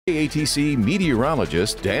ATC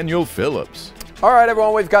meteorologist Daniel Phillips. All right,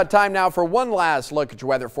 everyone, we've got time now for one last look at your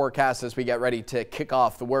weather forecast as we get ready to kick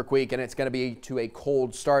off the work week, and it's going to be to a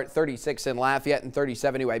cold start. 36 in Lafayette and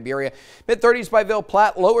 37 to Iberia. Mid-30s by Ville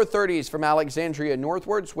Platte, lower 30s from Alexandria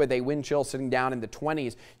northwards with a wind chill sitting down in the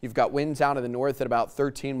 20s. You've got winds out of the north at about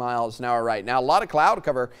 13 miles an hour right now. A lot of cloud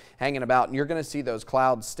cover hanging about, and you're going to see those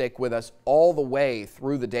clouds stick with us all the way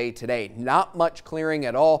through the day today. Not much clearing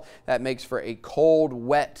at all. That makes for a cold,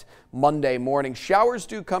 wet Monday morning. Showers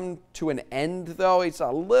do come to an end, though. It's a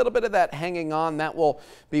little bit of that hanging on. That will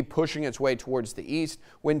be pushing its way towards the east.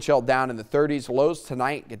 Wind chill down in the 30s. Lows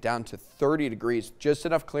tonight get down to 30 degrees. Just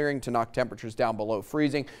enough clearing to knock temperatures down below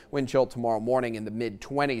freezing. Wind chill tomorrow morning in the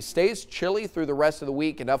mid-20s. Stays chilly through the rest of the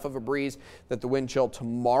week. Enough of a breeze that the wind chill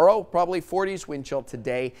tomorrow, probably 40s. Wind chill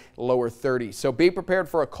today, lower 30s. So be prepared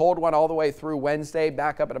for a cold one all the way through Wednesday.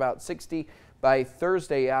 Back up at about 60 by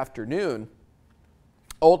Thursday afternoon.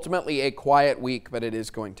 Ultimately a quiet week, but it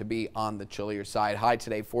is going to be on the chillier side. High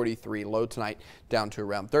today 43, low tonight down to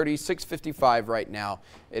around 30. 6:55 right now.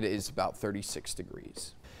 It is about 36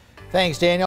 degrees. Thanks, Daniel.